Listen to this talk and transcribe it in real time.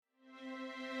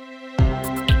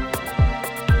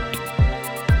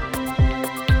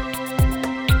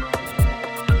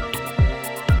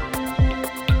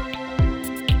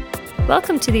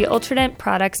Welcome to the Ultradent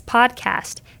Products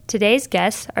Podcast. Today's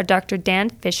guests are Dr. Dan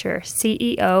Fisher,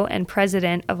 CEO and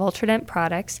President of Ultradent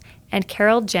Products, and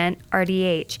Carol Gent,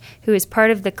 RDH, who is part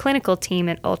of the clinical team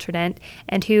at Ultradent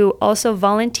and who also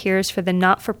volunteers for the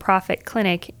not-for-profit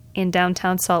clinic in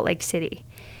downtown Salt Lake City.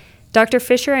 Dr.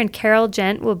 Fisher and Carol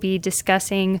Gent will be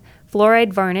discussing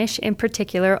fluoride varnish, in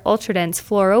particular Ultradent's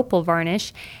Fluoropal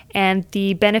varnish, and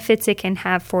the benefits it can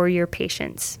have for your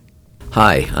patients.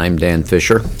 Hi, I'm Dan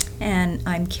Fisher. And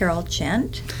I'm Carol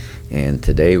Gent. And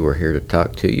today we're here to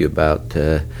talk to you about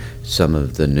some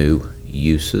of the new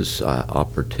uses,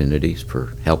 opportunities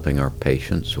for helping our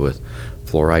patients with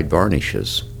fluoride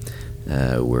varnishes.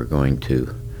 We're going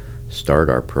to start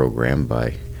our program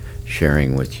by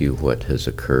sharing with you what has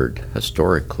occurred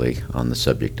historically on the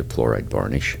subject of fluoride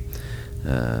varnish.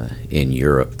 In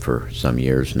Europe for some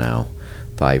years now,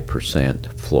 5%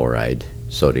 fluoride,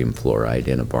 sodium fluoride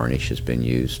in a varnish has been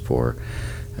used for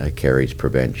caries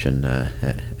prevention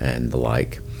and the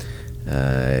like.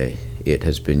 It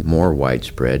has been more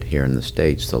widespread here in the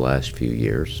States the last few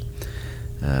years.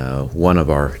 One of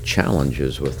our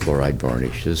challenges with fluoride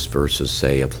varnishes versus,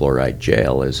 say, a fluoride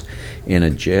gel is in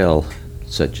a gel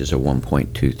such as a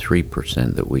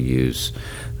 1.23% that we use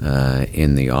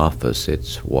in the office,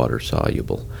 it's water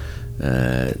soluble.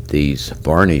 These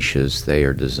varnishes, they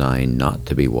are designed not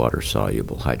to be water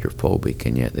soluble, hydrophobic,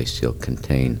 and yet they still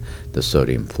contain the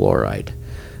sodium fluoride.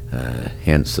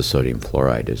 Hence, the sodium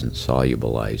fluoride isn't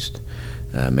solubilized.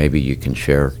 Maybe you can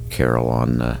share, Carol,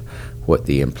 on what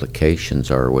the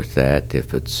implications are with that,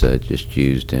 if it's just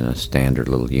used in a standard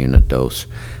little unit dose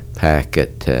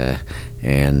packet,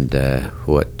 and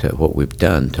what we've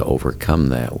done to overcome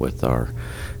that with our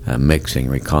mixing,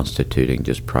 reconstituting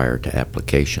just prior to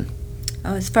application.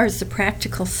 As far as the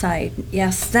practical side,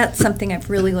 yes, that's something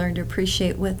I've really learned to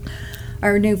appreciate with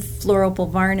our new Fluoropal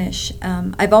varnish.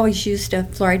 I've always used a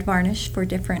fluoride varnish for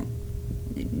different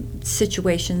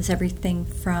situations, everything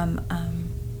from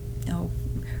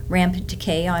rampant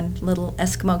decay on little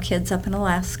Eskimo kids up in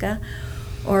Alaska,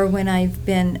 or when I've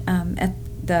been at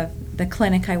the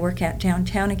clinic I work at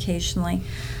downtown occasionally.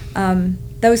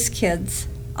 Those kids,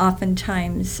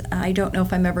 oftentimes, I don't know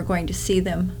if I'm ever going to see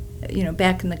them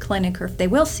back in the clinic or if they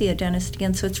will see a dentist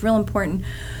again. So it's real important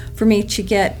for me to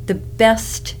get the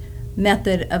best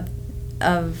method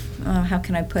of how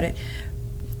can I put it?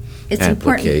 It's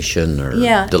application important.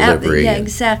 Or delivery.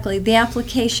 Exactly. The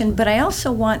application, but I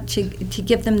also want to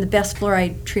give them the best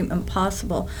fluoride treatment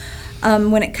possible.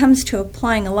 When it comes to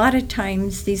applying, a lot of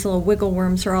times these little wiggle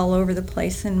worms are all over the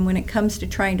place, and when it comes to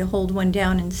trying to hold one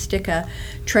down and stick a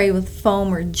tray with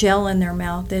foam or gel in their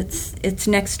mouth, it's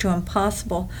next to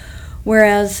impossible.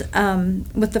 Whereas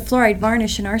with the fluoride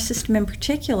varnish in our system in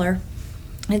particular,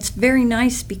 it's very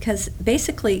nice because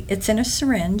basically it's in a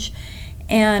syringe,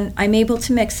 and I'm able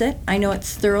to mix it. I know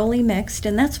it's thoroughly mixed,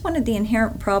 and that's one of the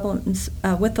inherent problems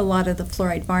with a lot of the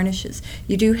fluoride varnishes.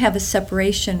 You do have a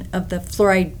separation of the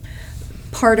fluoride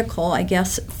particle, I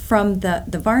guess, from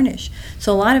the varnish.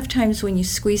 So a lot of times when you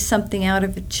squeeze something out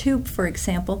of a tube, for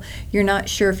example, you're not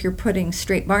sure if you're putting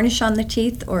straight varnish on the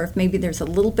teeth or if maybe there's a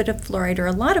little bit of fluoride or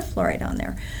a lot of fluoride on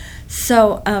there.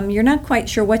 So you're not quite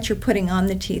sure what you're putting on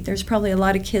the teeth. There's probably a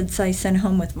lot of kids I send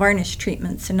home with varnish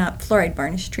treatments and not fluoride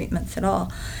varnish treatments at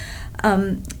all.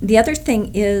 The other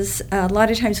thing is a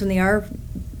lot of times when they are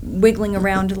wiggling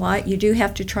around a lot, you do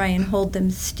have to try and hold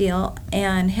them still,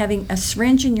 and having a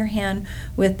syringe in your hand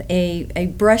with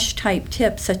a brush type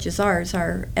tip such as ours,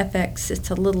 our FX, it's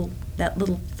that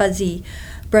little fuzzy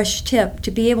brush tip,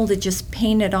 to be able to just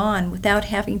paint it on without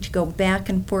having to go back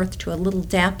and forth to a little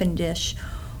dappen dish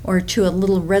or to a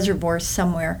little reservoir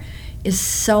somewhere is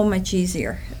so much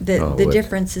easier. The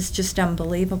difference is just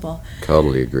unbelievable.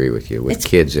 Totally agree with you, with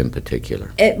kids in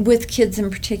particular. With kids in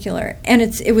particular. And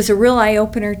it was a real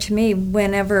eye-opener to me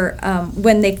whenever,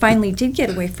 when they finally did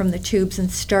get away from the tubes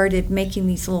and started making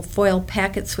these little foil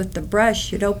packets with the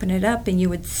brush, you'd open it up and you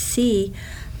would see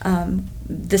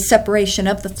the separation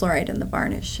of the fluoride and the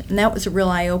varnish. And that was a real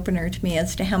eye-opener to me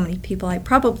as to how many people I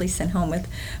probably sent home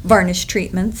with varnish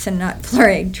treatments and not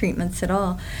fluoride treatments at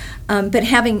all. But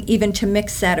having even to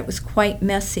mix that, it was quite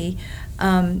messy,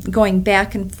 going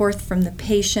back and forth from the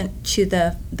patient to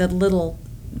the little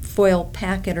foil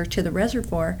packet or to the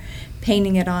reservoir,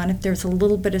 painting it on. If there's a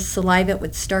little bit of saliva, it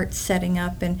would start setting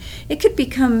up, and it could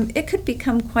become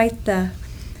quite the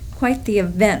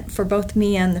event for both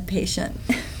me and the patient.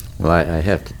 Well, I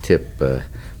have to tip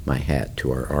my hat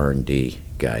to our R&D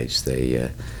guys.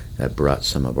 They brought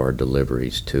some of our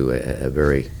deliveries to a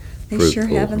very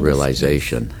fruitful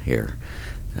realization here.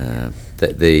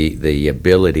 The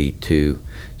ability to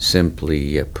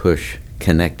simply push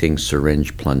connecting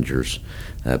syringe plungers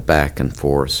back and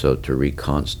forth, so to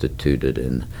reconstitute it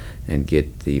and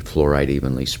get the fluoride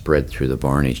evenly spread through the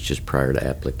varnish just prior to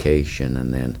application,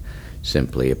 and then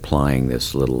simply applying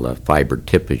this little fiber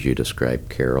tip, as you described,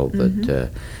 Carol,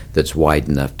 that's wide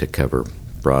enough to cover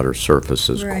broader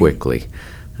surfaces quickly.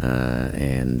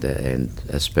 And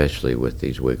especially with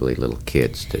these wiggly little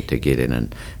kids, to get in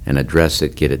and address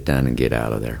it, get it done, and get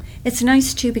out of there. It's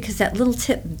nice too because that little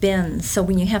tip bends, so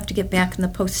when you have to get back in the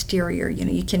posterior,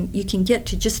 you can get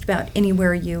to just about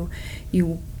anywhere you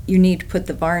need to put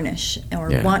the varnish or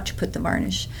want to put the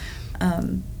varnish,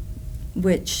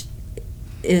 which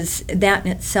is that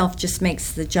in itself just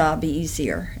makes the job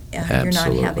easier. You're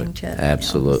not having to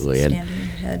stand on your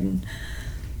head.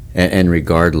 And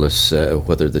regardless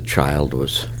whether the child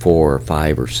was 4 or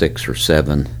 5 or 6 or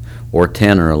 7 or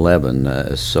 10 or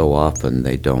 11, so often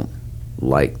they don't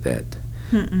like that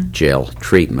gel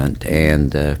treatment.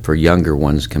 And for younger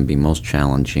ones, can be most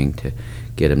challenging to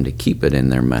get them to keep it in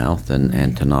their mouth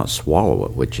and to not swallow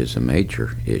it, which is a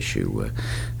major issue.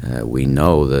 We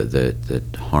know that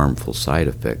harmful side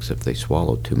effects if they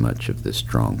swallow too much of this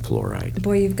strong fluoride.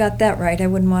 Boy, you've got that right. I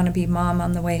wouldn't want to be mom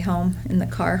on the way home in the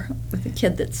car with a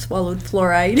kid that swallowed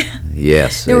fluoride.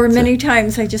 Yes. There were many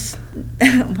times I just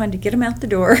wanted to get them out the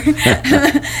door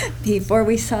before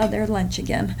we saw their lunch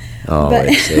again. Oh,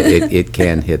 it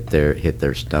can hit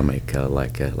their stomach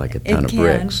like a ton of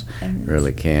bricks. It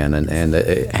really can, and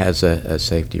it has a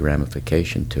safety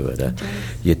ramification to it.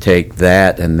 You take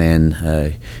that, and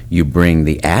then you bring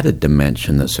the added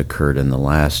dimension that's occurred in the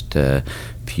last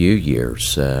few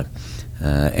years,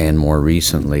 and more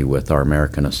recently with our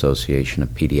American Association of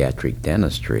Pediatric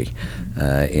Dentistry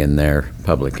in their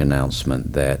public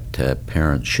announcement that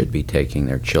parents should be taking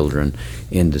their children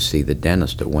in to see the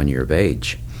dentist at 1 year of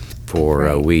age.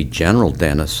 For we general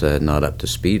dentists not up to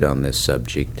speed on this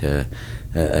subject,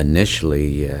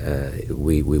 initially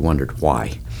we wondered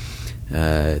why.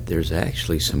 There's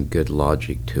actually some good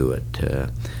logic to it.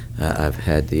 I've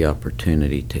had the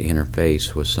opportunity to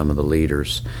interface with some of the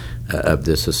leaders of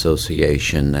this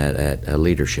association at a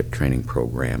leadership training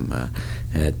program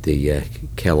at the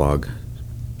Kellogg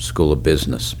School of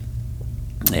Business.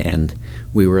 And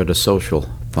we were at a social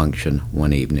function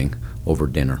one evening over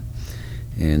dinner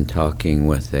and talking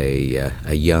with a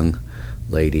young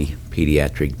lady,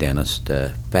 pediatric dentist,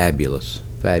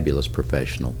 fabulous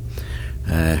professional.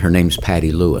 Her name's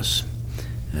Patty Lewis.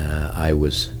 I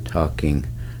was talking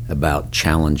about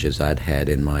challenges I'd had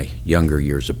in my younger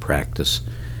years of practice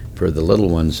for the little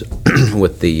ones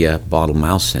with the bottle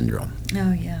mouth syndrome.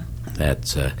 Oh, yeah.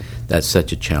 That's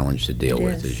such a challenge to deal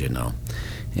with, as you know.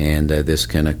 And this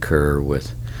can occur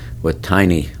with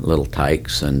tiny little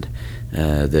tykes, and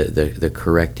the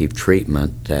corrective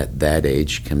treatment at that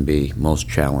age can be most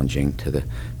challenging to the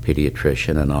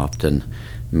pediatrician and often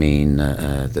mean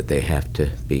that they have to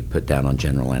be put down on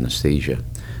general anesthesia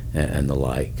and the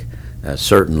like.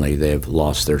 Certainly they've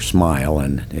lost their smile,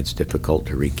 and it's difficult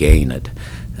to regain it,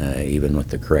 even with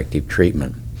the corrective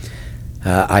treatment.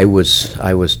 I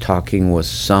was talking with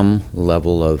some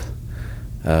level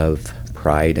of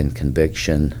pride and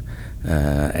conviction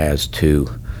as to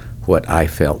what I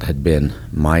felt had been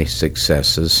my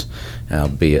successes,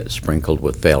 albeit sprinkled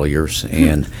with failures,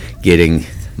 and getting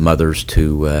mothers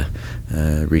to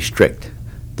restrict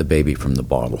the baby from the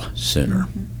bottle sooner.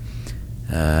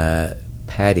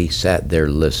 Patty sat there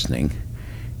listening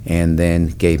and then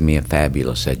gave me a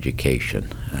fabulous education.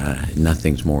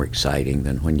 Nothing's more exciting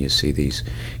than when you see these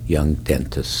young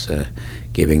dentists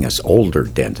giving us older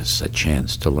dentists a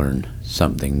chance to learn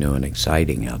something new and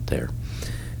exciting out there.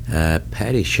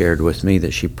 Patty shared with me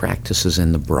that she practices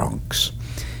in the Bronx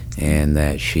and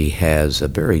that she has a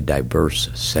very diverse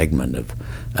segment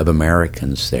of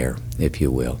Americans there, if you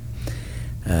will.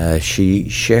 She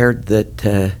shared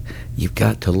that you've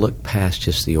got to look past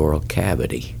just the oral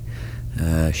cavity.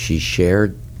 She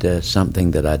shared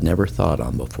something that I'd never thought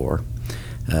on before.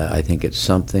 I think it's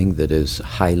something that is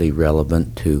highly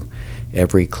relevant to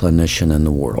every clinician in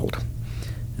the world.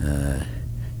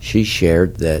 She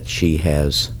shared that she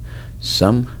has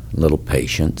some little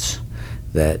patients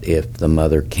that if the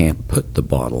mother can't put the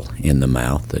bottle in the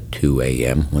mouth at 2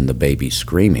 a.m. when the baby's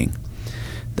screaming,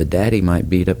 the daddy might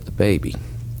beat up the baby.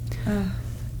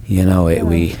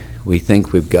 We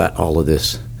think we've got all of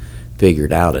this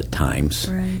figured out at times,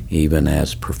 even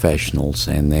as professionals,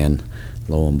 and then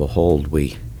lo and behold,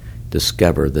 we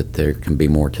discover that there can be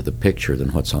more to the picture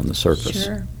than what's on the surface.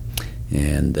 Sure.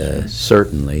 And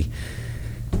certainly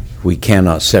we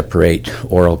cannot separate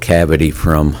oral cavity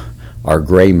from our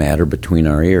gray matter between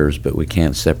our ears, but we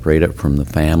can't separate it from the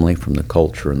family, from the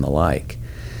culture, and the like.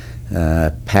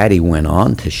 Patty went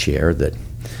on to share that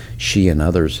she and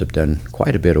others have done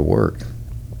quite a bit of work,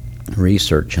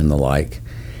 research and the like,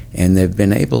 and they've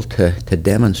been able to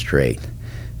demonstrate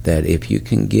that if you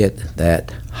can get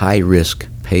that high-risk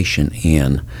patient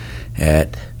in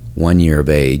at 1 year of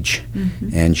age,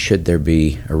 and should there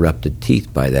be erupted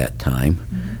teeth by that time,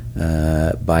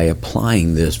 by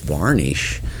applying this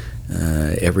varnish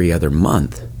every other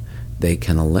month, they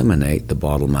can eliminate the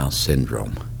bottle mouth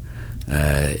syndrome.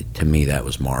 To me, that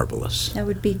was marvelous. That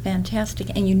would be fantastic.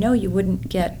 And you wouldn't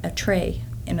get a tray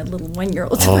in a little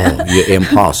 1-year-old's mouth. Oh, yeah,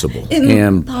 impossible.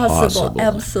 Impossible,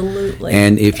 absolutely.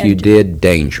 And if you did,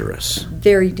 dangerous.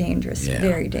 Very dangerous,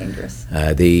 very dangerous.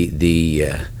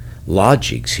 The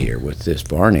logics here with this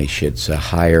varnish, it's a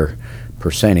higher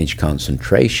percentage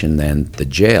concentration than the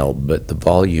gel, but the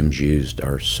volumes used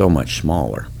are so much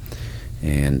smaller.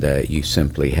 And you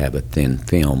simply have a thin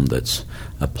film that's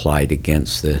applied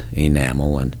against the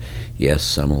enamel, and yes,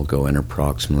 some will go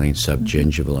interproximally and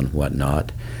subgingival and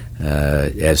whatnot.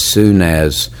 As soon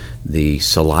as the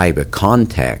saliva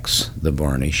contacts the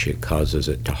varnish, it causes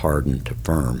it to harden to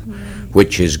firm,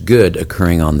 which is good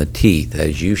occurring on the teeth.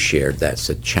 As you shared, that's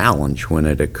a challenge when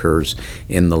it occurs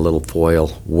in the little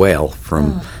foil well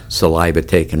from saliva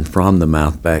taken from the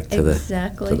mouth back to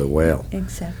the well.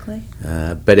 Exactly.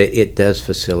 But it does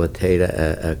facilitate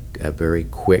a very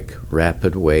quick,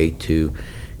 rapid way to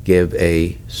give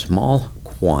a small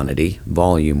quantity,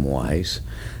 volume-wise,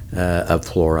 of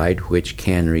fluoride, which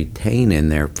can retain in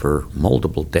there for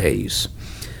multiple days.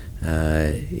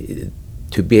 To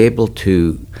be able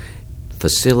to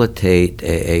facilitate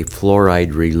a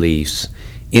fluoride release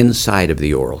inside of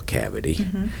the oral cavity,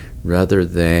 rather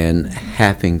than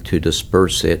having to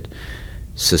disperse it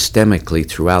systemically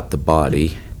throughout the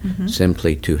body,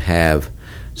 simply to have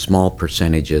small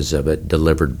percentages of it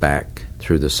delivered back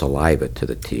through the saliva to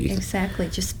the teeth. Exactly,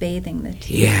 just bathing the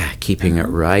teeth. Yeah, keeping it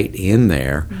right in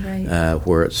there, Right.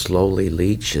 Where it slowly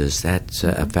leaches. That's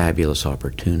a fabulous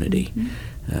opportunity.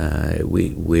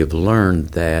 We've learned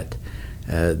that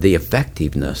the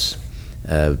effectiveness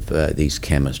of these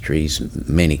chemistries,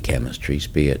 many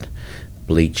chemistries, be it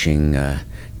bleaching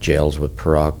gels with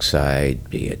peroxide,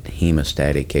 be it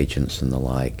hemostatic agents and the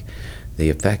like, the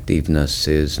effectiveness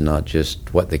is not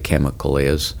just what the chemical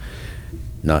is,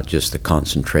 not just the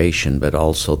concentration, but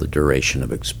also the duration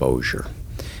of exposure.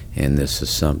 And this is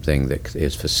something that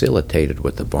is facilitated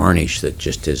with a varnish that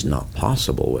just is not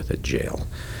possible with a gel,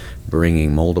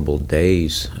 bringing multiple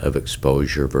days of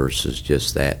exposure versus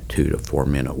just that 2 to 4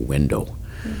 minute window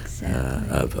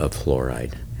of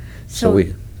fluoride. So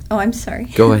we... Oh, I'm sorry.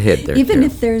 Go ahead there. Even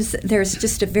Carol. if there's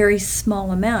just a very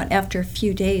small amount, after a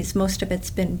few days, most of it's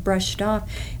been brushed off.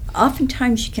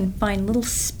 Oftentimes you can find little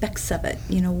specks of it,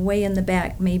 way in the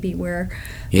back, maybe where,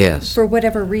 yes, for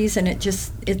whatever reason,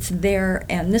 it's there,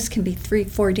 and this can be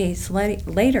 3-4 days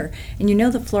later, and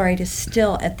the fluoride is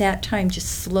still at that time just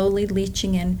slowly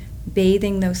leaching in,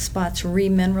 bathing those spots,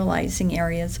 remineralizing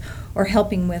areas, or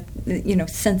helping with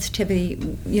sensitivity,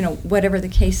 whatever the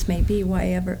case may be,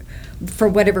 for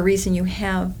whatever reason you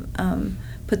have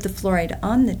put the fluoride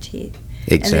on the teeth.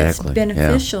 Exactly. And it's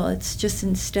beneficial. Yeah. It's just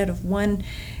instead of one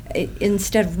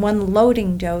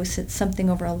loading dose, it's something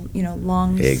over a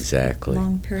long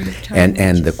period of time.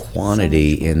 And the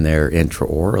quantity in there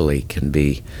intraorally can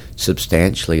be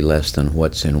substantially less than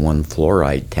what's in one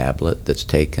fluoride tablet that's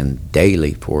taken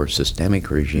daily for a systemic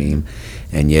regime,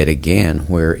 and yet again,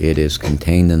 where it is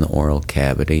contained in the oral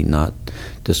cavity, not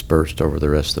dispersed over the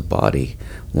rest of the body,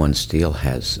 one still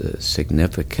has a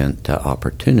significant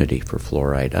opportunity for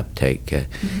fluoride uptake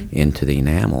into the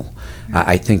enamel.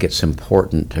 I think it's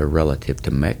important relative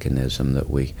to mechanism that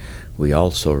we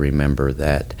also remember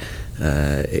that,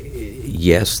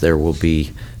 yes, there will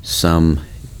be some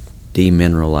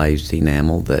demineralized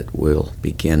enamel that will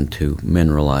begin to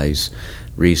mineralize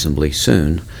reasonably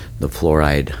soon. The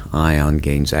fluoride ion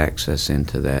gains access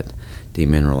into that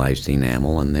demineralized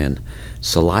enamel, and then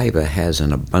saliva has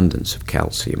an abundance of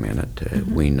calcium in it.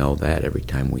 We know that every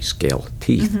time we scale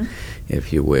teeth,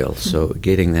 if you will. So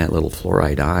getting that little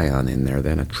fluoride ion in there,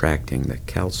 then attracting the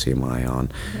calcium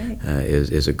ion,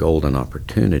 is a golden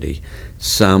opportunity.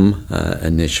 Some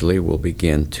initially will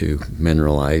begin to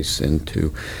mineralize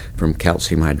from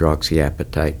calcium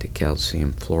hydroxyapatite to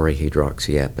calcium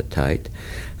fluorohydroxyapatite.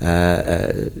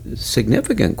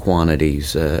 Significant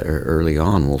quantities early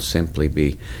on will simply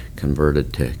be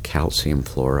converted to calcium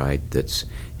fluoride that's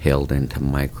held into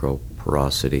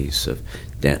microporosities of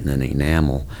dentin and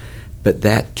enamel. But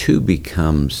that too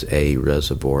becomes a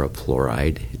reservoir of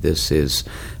fluoride. This is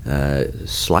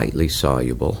slightly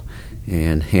soluble,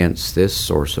 and hence this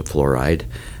source of fluoride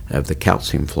the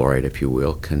calcium fluoride, if you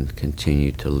will, can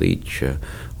continue to leach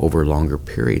over longer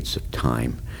periods of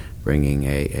time, bringing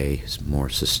a more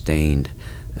sustained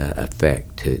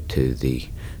effect to the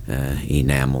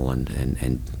enamel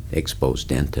and exposed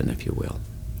dentin, if you will.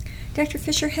 Dr.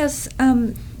 Fisher, has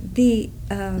the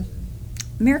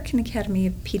American Academy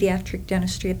of Pediatric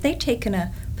Dentistry, have they taken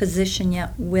a position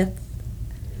yet with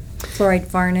fluoride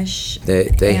varnish?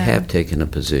 They have taken a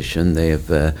position. They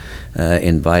have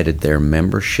invited their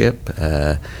membership,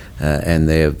 and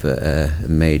they have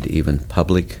made even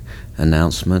public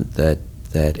announcement that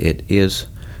it is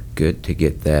good to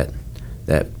get that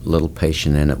little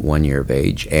patient in at 1 year of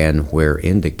age, and where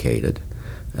indicated,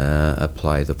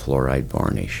 apply the fluoride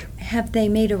varnish. Have they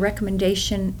made a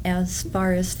recommendation as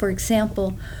far as, for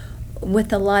example,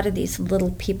 with a lot of these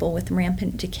little people with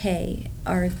rampant decay,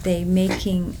 are they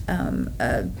making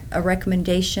a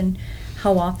recommendation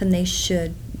how often they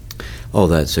should? Oh,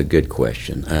 that's a good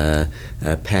question.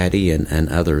 Patty and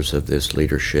others of this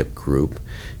leadership group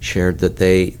shared that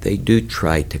they do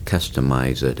try to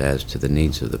customize it as to the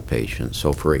needs of the patient.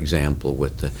 So, for example,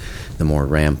 with the more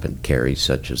rampant caries,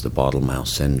 such as the bottle mouth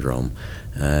syndrome,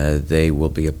 they will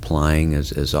be applying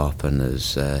as often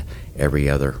as every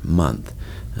other month.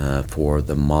 For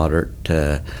the moderate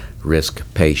risk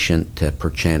patient,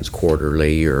 perchance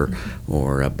quarterly or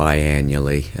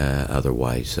biannually,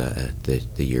 otherwise the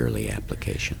yearly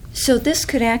application. So this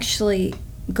could actually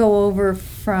go over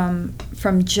from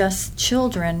just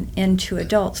children into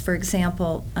adults. For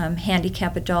example,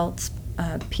 handicapped adults,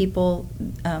 people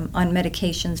on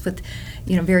medications with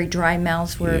very dry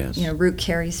mouths where Yes. root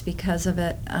caries because of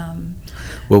it.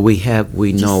 Well,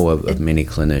 we know of many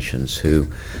clinicians who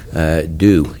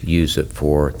do use it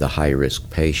for the high-risk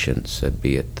patients,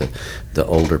 be it the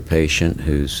older patient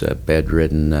who's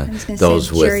bedridden, I was going to those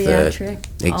say with geriatric,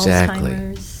 exactly,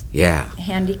 Alzheimer's, yeah,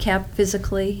 handicapped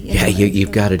physically. yeah.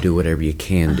 You've got to do whatever you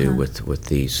can do Uh-huh. with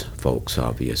these folks.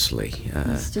 Obviously,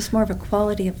 It's just more of a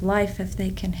quality of life if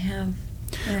they can have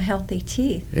healthy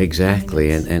teeth.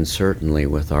 exactly, I mean, and certainly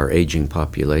with our aging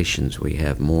populations, we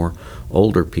have more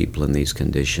older people in these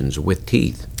conditions with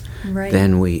teeth right.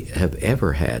 than we have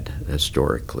ever had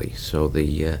historically. So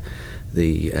the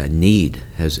need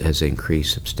has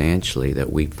increased substantially,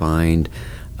 that we find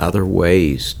other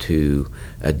ways to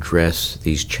address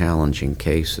these challenging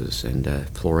cases. And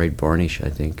fluoride varnish, I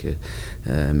think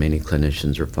many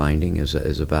clinicians are finding, is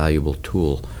a valuable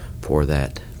tool for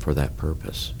that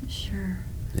purpose. Sure.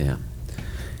 Yeah.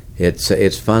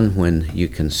 It's fun when you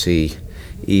can see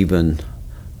even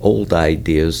old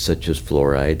ideas such as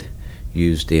fluoride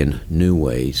used in new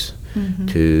ways Mm-hmm.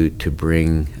 to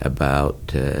bring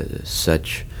about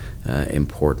such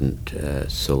important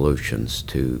solutions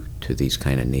to these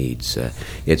kind of needs.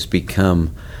 It's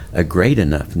become a great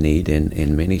enough need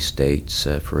in many states.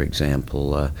 For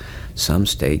example, some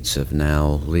states have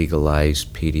now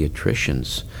legalized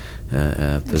pediatricians,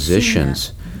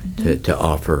 physicians, to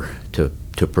offer to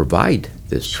provide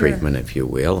this Sure. treatment, if you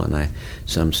will, and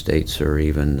some states are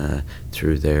even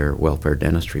through their welfare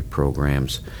dentistry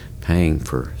programs paying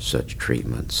for such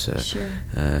treatments. Sure.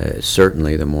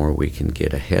 Certainly, the more we can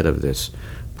get ahead of this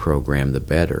program, the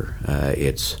better.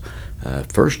 It's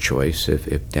first choice if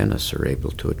dentists are able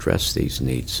to address these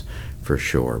needs, for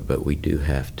sure. But we do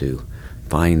have to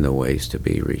find the ways to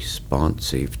be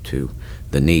responsive to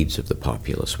the needs of the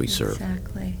populace we serve.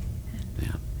 Exactly.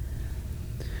 Yeah.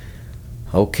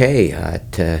 Okay.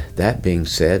 That being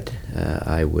said,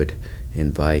 I would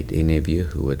invite any of you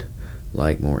who would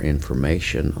like more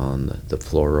information on the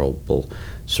fluorable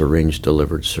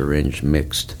delivered syringe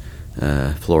mixed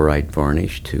fluoride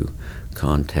varnish to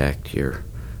contact your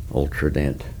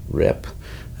Ultradent rep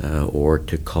or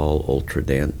to call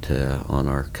Ultradent on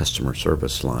our customer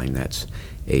service line. That's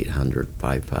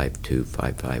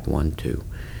 800-552-5512.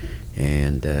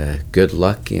 And good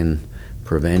luck in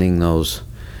preventing those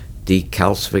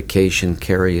decalcification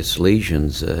carious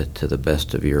lesions to the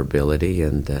best of your ability,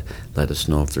 and let us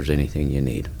know if there's anything you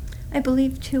need. I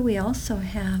believe, too, we also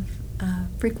have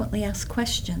frequently asked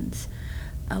questions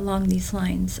along these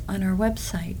lines on our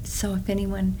website. So if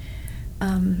anyone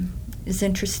is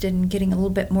interested in getting a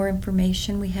little bit more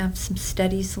information, we have some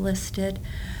studies listed.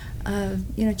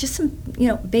 Just some,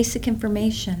 basic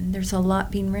information. There's a lot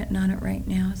being written on it right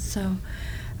now. So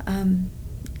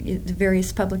the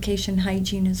various publication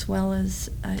hygiene as well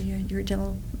as your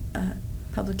dental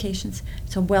publications.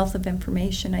 It's a wealth of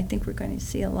information. I think we're going to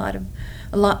see a lot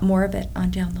more of it on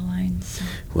down the line. So.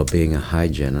 Well, being a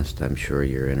hygienist, I'm sure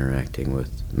you're interacting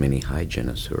with many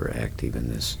hygienists who are active in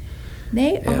this.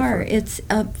 They effort. are. It's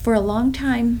for a long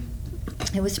time.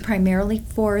 It was primarily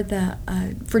for the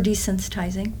for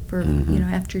desensitizing, for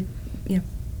after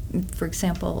for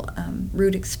example,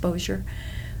 root exposure.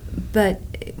 But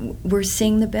we're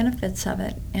seeing the benefits of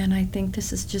it, and I think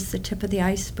this is just the tip of the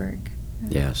iceberg.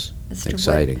 Yes,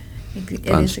 exciting. It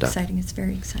Fun is stuff. exciting. It's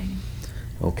very exciting.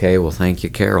 Okay, well, thank you,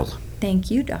 Carol.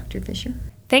 Thank you, Dr. Fisher.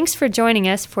 Thanks for joining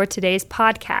us for today's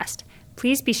podcast.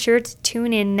 Please be sure to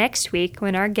tune in next week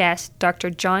when our guest, Dr.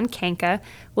 John Kanka,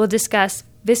 will discuss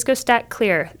Viscostat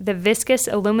Clear, the viscous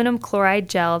aluminum chloride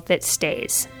gel that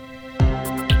stays.